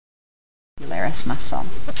Subscapularis muscle.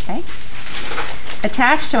 Okay.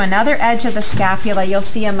 Attached to another edge of the scapula, you'll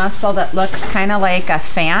see a muscle that looks kind of like a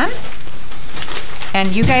fan.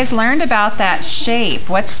 And you guys learned about that shape.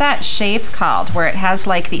 What's that shape called, where it has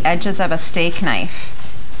like the edges of a steak knife?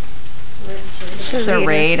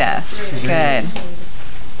 Serratus. Good.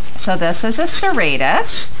 So this is a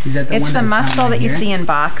serratus. It's the muscle that you see in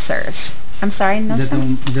boxers. I'm sorry,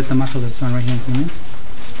 Nelson? Is that the muscle that's found right here in humans?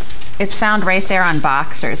 It's found right there on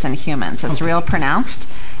boxers in humans. It's real pronounced.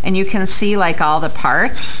 And you can see like all the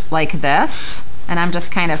parts like this. And I'm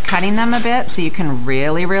just kind of cutting them a bit so you can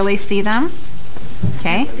really, really see them.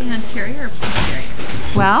 Okay? The anterior or posterior?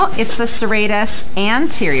 Well, it's the serratus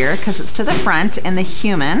anterior because it's to the front in the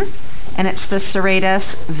human. And it's the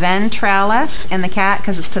serratus ventralis in the cat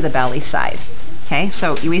because it's to the belly side. Okay?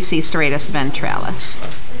 So we see serratus ventralis.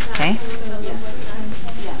 Okay?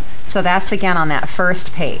 So that's again on that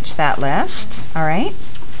first page, that list. All right?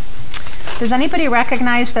 Does anybody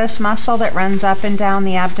recognize this muscle that runs up and down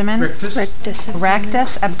the abdomen? Rectus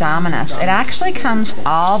abdominis. It actually comes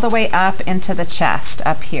all the way up into the chest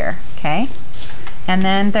up here. Okay? And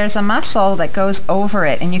then there's a muscle that goes over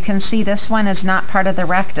it, and you can see this one is not part of the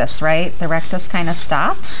rectus, right? The rectus kind of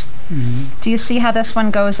stops. Mm-hmm. Do you see how this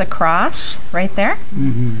one goes across right there?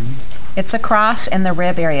 Mm-hmm. It's across in the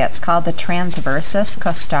rib area. It's called the Transversus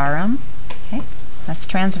Costarum. Okay, that's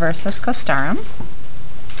Transversus Costarum.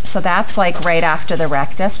 So that's like right after the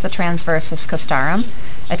rectus, the Transversus Costarum.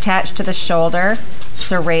 Attached to the shoulder,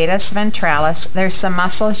 serratus ventralis. There's some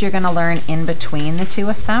muscles you're going to learn in between the two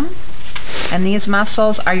of them. And these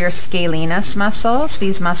muscles are your scalenus muscles.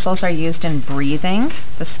 These muscles are used in breathing,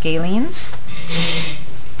 the scalenes.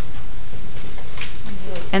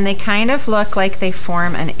 And they kind of look like they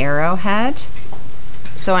form an arrowhead.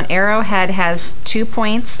 So an arrowhead has 2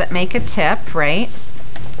 points that make a tip, right?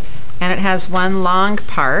 And it has one long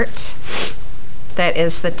part that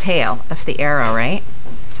is the tail of the arrow, right?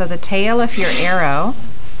 So the tail of your arrow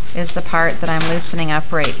is the part that I'm loosening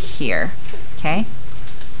up right here, okay?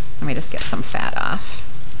 Let me just get some fat off.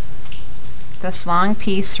 This long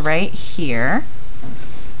piece right here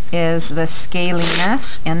is the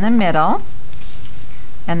scalenus in the middle,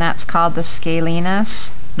 and that's called the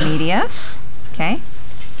Scalenus Medius, okay?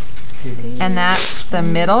 And that's the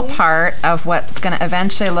middle part of what's going to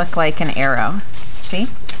eventually look like an arrow. See?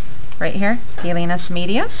 Right here, Scalenus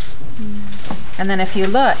Medius. And then if you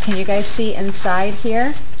look, can you guys see inside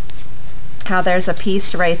here how there's a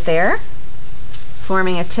piece right there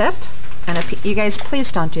forming a tip? And you guys,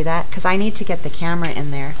 please don't do that because I need to get the camera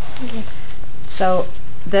in there. Okay. So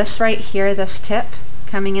this right here, this tip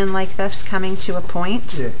coming in like this, coming to a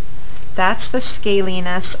point, that's the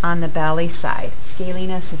scalenus on the belly side,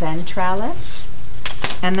 Scalenus ventralis.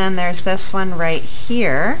 And then there's this one right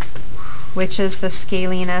here, which is the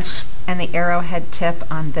scalenus and the arrowhead tip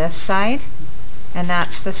on this side, and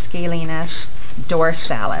that's the Scalenus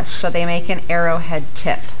dorsalis. So they make an arrowhead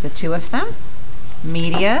tip, the two of them,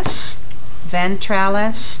 medius,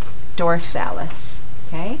 ventralis, dorsalis.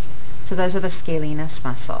 Okay? So those are the scalenus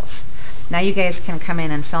muscles. Now you guys can come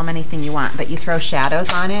in and film anything you want, but you throw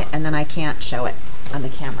shadows on it, and then I can't show it on the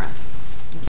camera.